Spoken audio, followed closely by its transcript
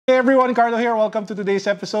Hey everyone, Carlo here. Welcome to today's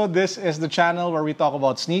episode. This is the channel where we talk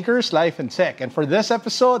about sneakers, life, and tech. And for this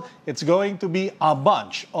episode, it's going to be a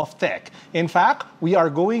bunch of tech. In fact, we are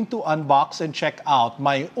going to unbox and check out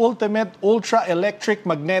my ultimate, ultra electric,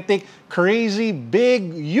 magnetic, crazy,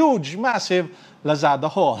 big, huge, massive Lazada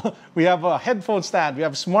haul. We have a headphone stand, we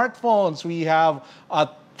have smartphones, we have a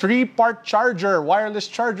three-part charger, wireless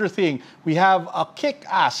charger thing. We have a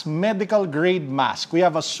kick-ass medical grade mask. We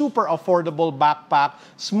have a super affordable backpack,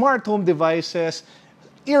 smart home devices,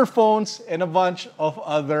 earphones, and a bunch of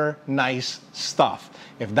other nice stuff.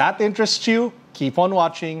 If that interests you, keep on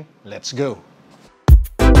watching. Let's go.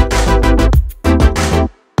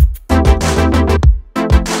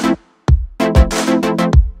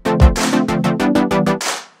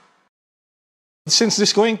 Since this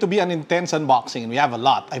is going to be an intense unboxing, and we have a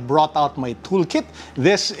lot, I brought out my toolkit.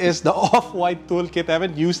 This is the off-white toolkit. I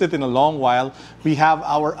haven't used it in a long while. We have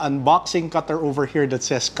our unboxing cutter over here that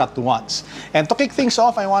says cut once. And to kick things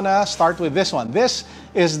off, I want to start with this one. This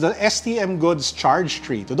is the STM Goods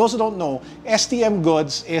ChargeTree. To those who don't know, STM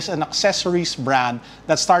Goods is an accessories brand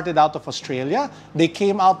that started out of Australia. They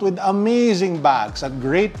came out with amazing bags at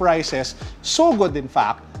great prices. So good, in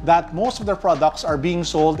fact, that most of their products are being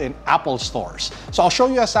sold in Apple stores. So I'll show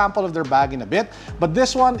you a sample of their bag in a bit, but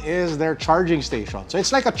this one is their charging station. So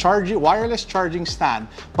it's like a wireless charging stand,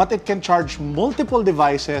 but it can charge multiple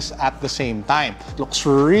devices at the same time. It looks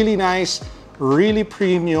really nice, really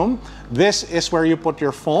premium. This is where you put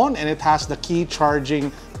your phone, and it has the key charging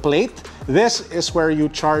plate. This is where you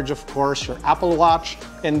charge, of course, your Apple Watch,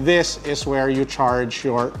 and this is where you charge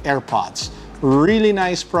your AirPods. Really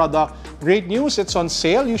nice product. Great news, it's on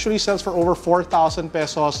sale. Usually sells for over 4,000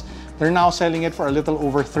 pesos. They're now selling it for a little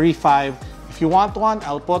over 3,500. If you want one,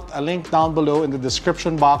 I'll put a link down below in the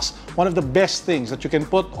description box. One of the best things that you can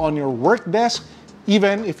put on your work desk,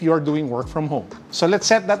 even if you are doing work from home. So let's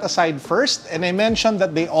set that aside first. And I mentioned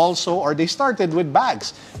that they started with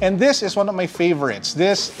bags. And this is one of my favorites.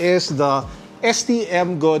 This is the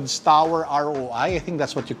STM Goods Tower ROI, I think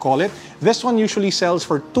that's what you call it. This one usually sells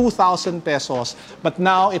for 2,000 pesos, but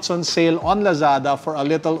now it's on sale on Lazada for a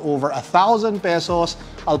little over 1,000 pesos.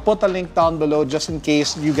 I'll put a link down below just in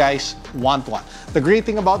case you guys want one. The great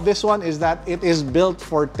thing about this one is that it is built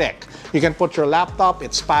for tech. You can put your laptop,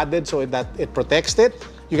 it's padded so that it protects it.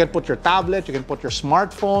 You can put your tablet, you can put your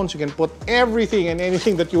smartphones, you can put everything and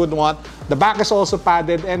anything that you would want. The back is also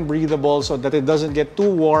padded and breathable so that it doesn't get too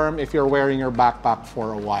warm if you're wearing your backpack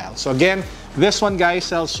for a while. So again, this one, guys,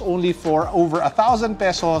 sells only for over 1,000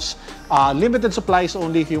 pesos. Limited supplies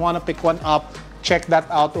only. If you want to pick one up, check that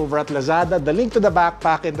out over at Lazada. The link to the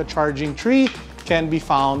backpack and the charging tree can be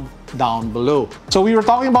found down below. So we were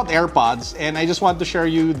talking about AirPods, and I just want to share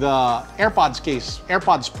you the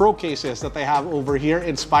AirPods Pro cases that I have over here,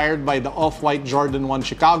 inspired by the Off-White Jordan 1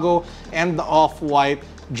 Chicago and the Off-White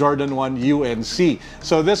Jordan 1 UNC.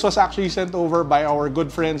 So this was actually sent over by our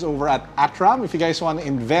good friends over at Atram. If you guys want to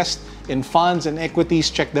invest in funds and equities,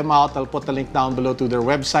 check them out. I'll put the link down below to their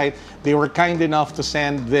website. They were kind enough to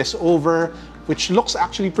send this over, which looks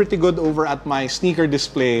actually pretty good over at my sneaker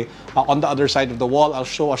display on the other side of the wall. I'll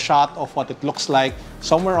show a shot of what it looks like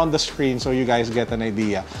somewhere on the screen so you guys get an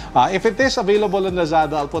idea. If it is available on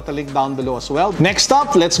Lazada, I'll put the link down below as well. Next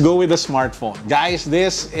up, let's go with the smartphone. Guys,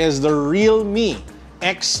 this is the realme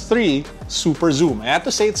X3 SuperZoom. I have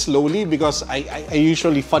to say it slowly because I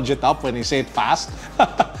usually fudge it up when I say it fast.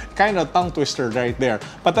 Kind of tongue twister right there.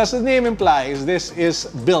 But as the name implies, this is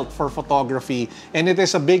built for photography, and it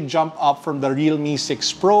is a big jump up from the Realme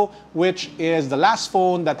 6 Pro, which is the last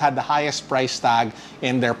phone that had the highest price tag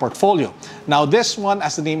in their portfolio. Now this one,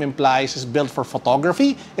 as the name implies, is built for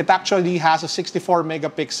photography. It actually has a 64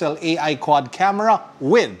 megapixel AI quad camera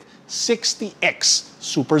with 60x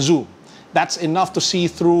super zoom. That's enough to see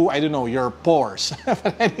through, I don't know, your pores.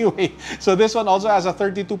 But anyway, so this one also has a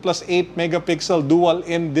 32+8 megapixel dual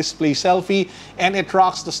in-display selfie, and it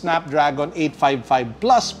rocks the Snapdragon 855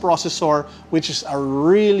 Plus processor, which is a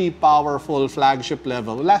really powerful flagship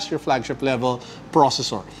level, last year flagship level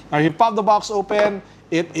processor. Now, if you pop the box open,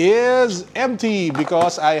 it is empty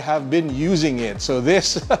because I have been using it. So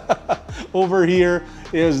this over here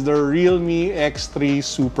is the Realme X3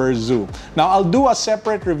 SuperZoom. Now, I'll do a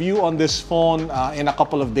separate review on this phone in a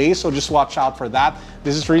couple of days, so just watch out for that.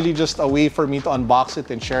 This is really just a way for me to unbox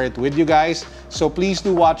it and share it with you guys. So please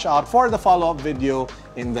do watch out for the follow-up video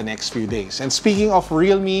in the next few days. And speaking of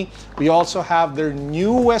Realme, we also have their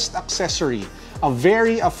newest accessory, a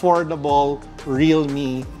very affordable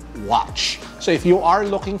Realme watch. So if you are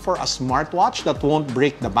looking for a smartwatch that won't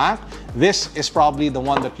break the bank, this is probably the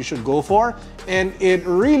one that you should go for. And it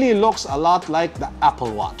really looks a lot like the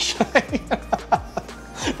Apple Watch.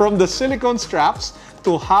 From the silicone straps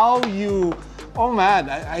to how you... Oh man,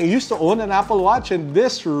 I used to own an Apple Watch, and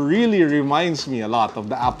this really reminds me a lot of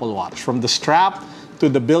the Apple Watch. From the strap to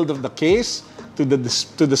the build of the case, to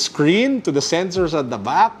the screen, to the sensors at the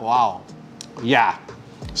back. Wow. Yeah.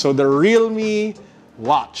 So the Realme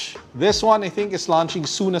watch. This one I think is launching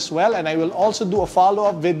soon as well, and I will also do a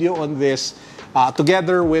follow-up video on this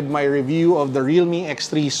together with my review of the Realme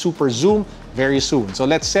X3 SuperZoom very soon. So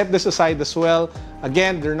let's set this aside as well.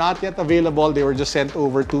 Again, they're not yet available. They were just sent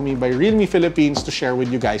over to me by Realme Philippines to share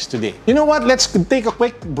with you guys today. You know what? Let's take a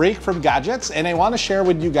quick break from gadgets, and I want to share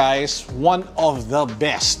with you guys one of the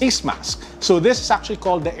best face masks. So this is actually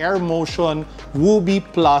called the Air Motion Woobi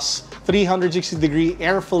Plus 360-degree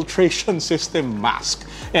air filtration system mask,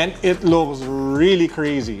 and it looks really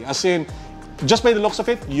crazy. As in, just by the looks of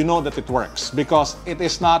it, you know that it works because it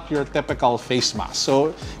is not your typical face mask. So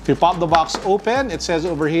if you pop the box open, it says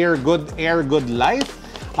over here, good air, good life.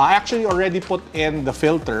 I actually already put in the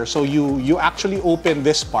filter. So you actually open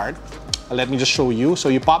this part. Let me just show you. So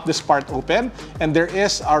you pop this part open, and there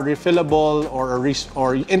is a refillable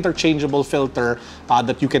or interchangeable filter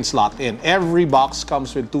that you can slot in. Every box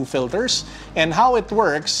comes with 2 filters, and how it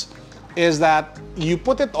works is that you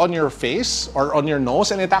put it on your face or on your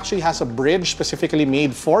nose, and it actually has a bridge specifically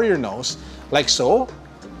made for your nose, like so.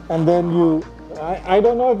 And then you, I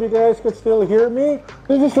don't know if you guys could still hear me.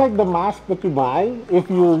 This is like the mask that you buy if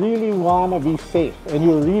you really want to be safe and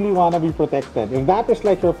you really want to be protected. If that is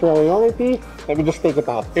like your priority, let me just take it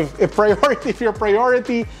out. If your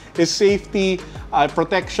priority is safety,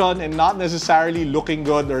 protection, and not necessarily looking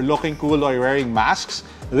good or looking cool while you're wearing masks,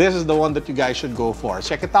 this is the one that you guys should go for.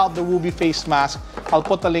 Check it out, the Woobi face mask. I'll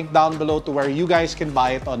put a link down below to where you guys can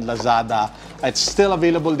buy it on Lazada. It's still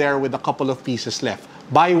available there with a couple of pieces left.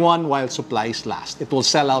 Buy one while supplies last. It will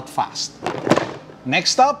sell out fast.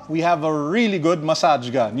 Next up, we have a really good massage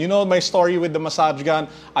gun. You know my story with the massage gun.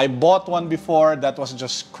 I bought one before that was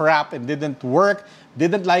just crap and didn't work.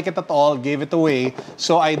 Didn't like it at all, gave it away.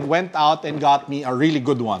 So I went out and got me a really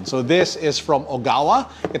good one. So this is from Ogawa.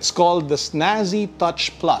 It's called the Snazzy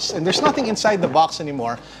Touch Plus. And there's nothing inside the box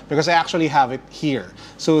anymore because I actually have it here.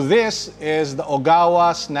 So this is the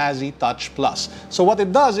Ogawa Snazzy Touch Plus. So what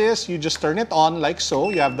it does is you just turn it on like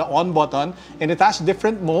so. You have the on button, and it has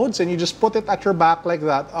different modes, and you just put it at your back like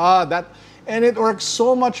that. And it works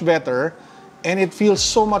so much better. And it feels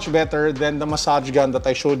so much better than the massage gun that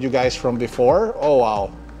I showed you guys from before. Oh,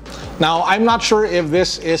 wow. Now, I'm not sure if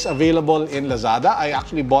this is available in Lazada. I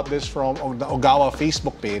actually bought this from the Ogawa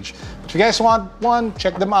Facebook page. If you guys want one,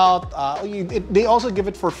 check them out. They also give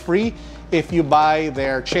it for free if you buy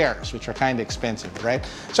their chairs, which are kind of expensive, right?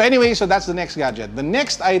 So anyway, so that's the next gadget. The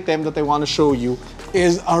next item that I want to show you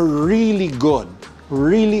is a really good,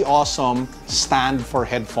 really awesome stand for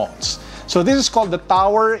headphones. So this is called the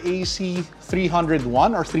Tower AC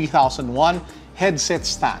 301 or 3001 headset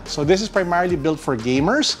stand. So this is primarily built for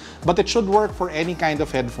gamers, but it should work for any kind of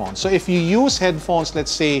headphones. So if you use headphones,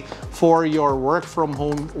 let's say for your work from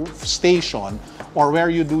home station, or where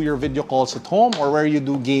you do your video calls at home, or where you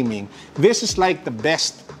do gaming, this is like the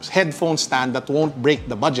best headphone stand that won't break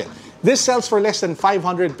the budget. This sells for less than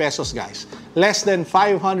 500 pesos, guys. Less than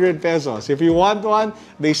 500 pesos. If you want one,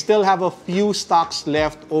 they still have a few stocks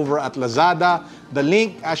left over at Lazada. The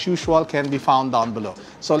link, as usual, can be found down below.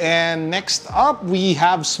 And next up, we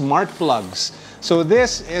have smart plugs. So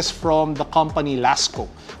this is from the company Lasco.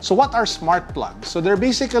 So what are smart plugs? So they're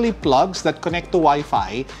basically plugs that connect to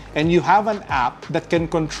Wi-Fi, and you have an app that can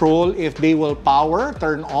control if they will power,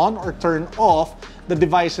 turn on, or turn off the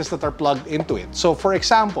devices that are plugged into it. So for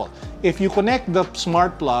example, if you connect the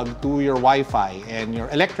smart plug to your Wi-Fi and your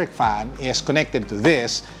electric fan is connected to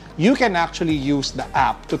this, you can actually use the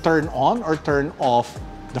app to turn on or turn off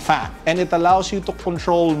the fan. And it allows you to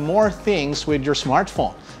control more things with your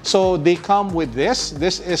smartphone. So they come with this.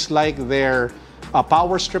 This is like their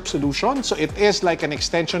power strip solution. So it is like an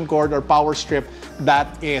extension cord or power strip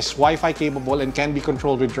that is Wi-Fi capable and can be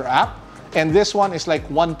controlled with your app. And this one is like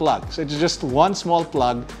one plug. So it's just one small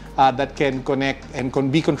plug that can connect and can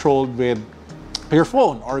be controlled with your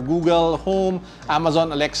phone or Google Home,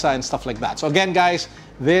 Amazon Alexa, and stuff like that. So again, guys,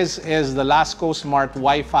 this is the Lasco Smart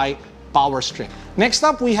Wi-Fi Power Strip. Next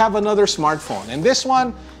up, we have another smartphone, and this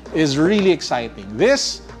one is really exciting.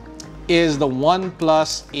 This is the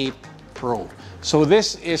OnePlus 8 Pro. So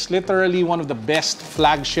this is literally one of the best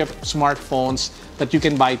flagship smartphones that you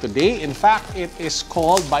can buy today. In fact, it is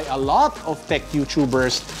called by a lot of tech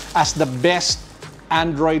YouTubers as the best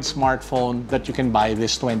Android smartphone that you can buy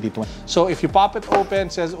this 2020. So if you pop it open,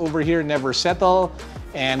 it says over here, never settle.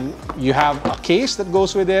 And you have a case that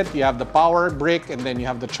goes with it. You have the power brick, and then you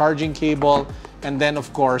have the charging cable. And then,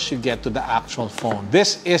 of course, you get to the actual phone.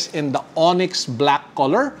 This is in the onyx black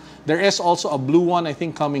color. There is also a blue one, I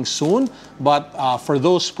think, coming soon. But for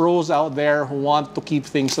those pros out there who want to keep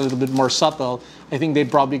things a little bit more subtle, I think they'd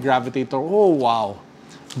probably gravitate to, oh, wow,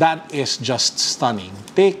 that is just stunning.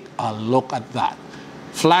 Take a look at that.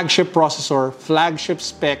 Flagship processor, flagship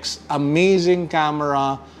specs, amazing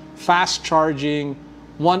camera, fast charging,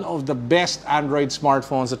 one of the best Android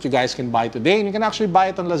smartphones that you guys can buy today. And you can actually buy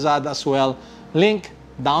it on Lazada as well. Link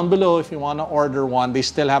down below if you want to order one. They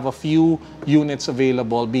still have a few units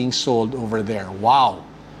available being sold over there. Wow.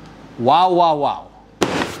 Wow, wow, wow.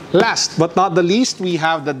 Last but not the least, we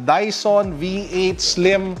have the Dyson V8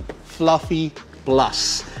 Slim Fluffy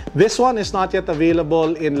Plus. This one is not yet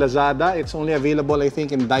available in Lazada. It's only available, I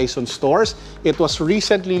think, in Dyson stores. It was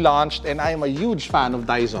recently launched, and I am a huge fan of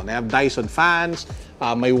Dyson. I have Dyson fans.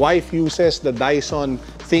 My wife uses the Dyson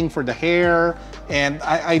thing for the hair. And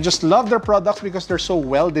I just love their products because they're so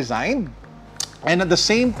well designed. And at the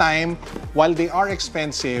same time, while they are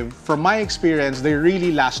expensive, from my experience, they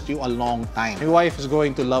really last you a long time. My wife is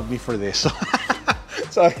going to love me for this.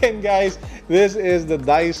 So again, guys, this is the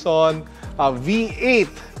Dyson V8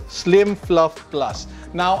 Slim Fluff Plus.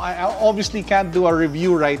 Now, I obviously can't do a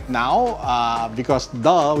review right now because,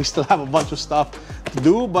 duh, we still have a bunch of stuff to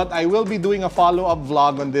do, but I will be doing a follow-up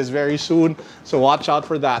vlog on this very soon, so watch out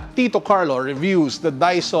for that. Tito Carlo reviews the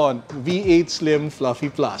Dyson V8 Slim Fluffy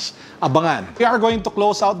Plus. Abangan. We are going to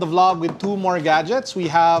close out the vlog with two more gadgets. We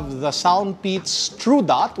have the SoundPeats True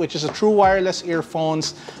Dot, which is a true wireless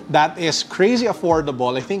earphones that is crazy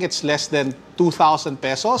affordable. I think it's less than 2,000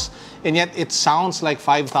 pesos, and yet it sounds like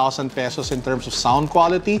 5,000 pesos in terms of sound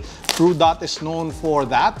quality. True Dot is known for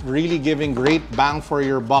that, really giving great bang for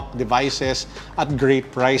your buck devices at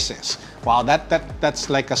great prices. Wow, that's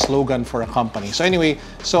like a slogan for a company. So anyway,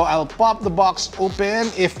 so I'll pop the box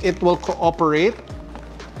open if it will cooperate,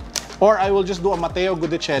 or I will just do a Matteo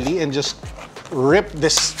Guidicelli and just rip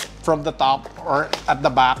this from the top or at the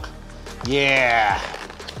back. Yeah,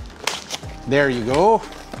 there you go.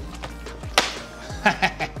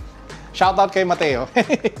 Shout out kay Matteo.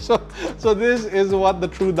 so this is what the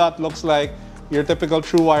True Dot looks like. Your typical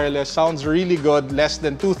true wireless. Sounds really good. Less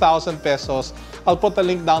than 2,000 pesos. I'll put a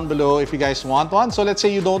link down below if you guys want one. So let's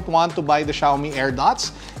say you don't want to buy the Xiaomi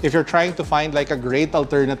AirDots. If you're trying to find like a great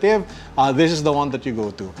alternative, this is the one that you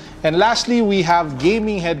go to. And lastly, we have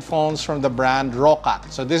gaming headphones from the brand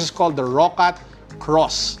Roccat. So this is called the Roccat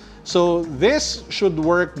Cross. So this should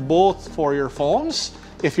work both for your phones,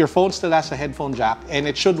 if your phone still has a headphone jack, and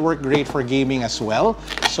it should work great for gaming as well.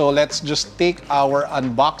 So let's just take our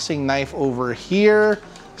unboxing knife over here,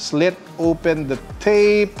 slit open the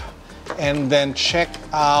tape, and then check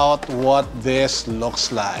out what this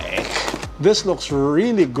looks like. This looks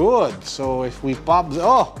really good. So if we pop,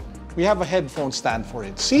 oh, we have a headphone stand for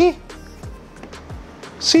it. See?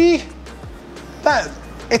 See? That,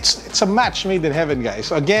 it's a match made in heaven, guys.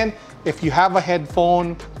 So again, if you have a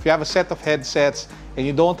headphone, if you have a set of headsets, and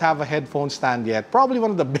you don't have a headphone stand yet, probably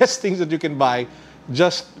one of the best things that you can buy,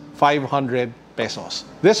 just 500 pesos.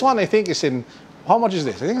 This one, I think, is in, how much is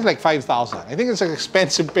this? I think it's like 5,000. I think it's an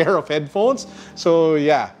expensive pair of headphones. So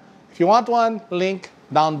yeah, if you want one, link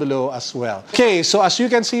down below as well. Okay, so as you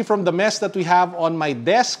can see from the mess that we have on my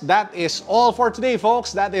desk, that is all for today,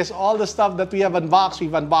 folks. That is all the stuff that we have unboxed.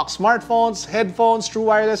 We've unboxed smartphones, headphones, true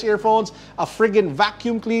wireless earphones, a friggin'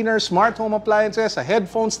 vacuum cleaner, smart home appliances, a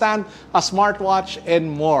headphone stand, a smartwatch,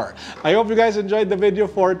 and more. I hope you guys enjoyed the video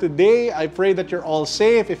for today. I pray that you're all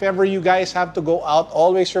safe. If ever you guys have to go out,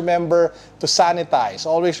 always remember to sanitize.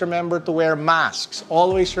 Always remember to wear masks.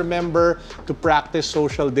 Always remember to practice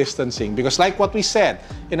social distancing. Because like what we said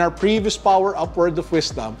in our previous Power Up Word of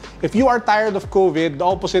Wisdom, if you are tired of COVID, the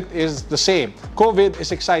opposite is the same. COVID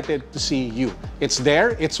is excited to see you. It's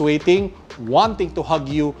there, it's waiting, wanting to hug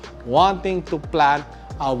you, wanting to plant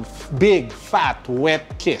a big, fat,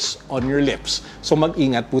 wet kiss on your lips. So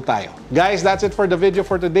mag-ingat po tayo. Guys, that's it for the video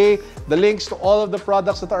for today. The links to all of the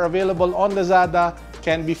products that are available on Lazada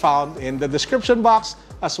can be found in the description box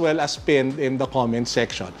as well as pinned in the comment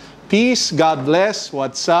section. Peace, God bless,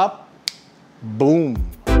 what's up? Boom.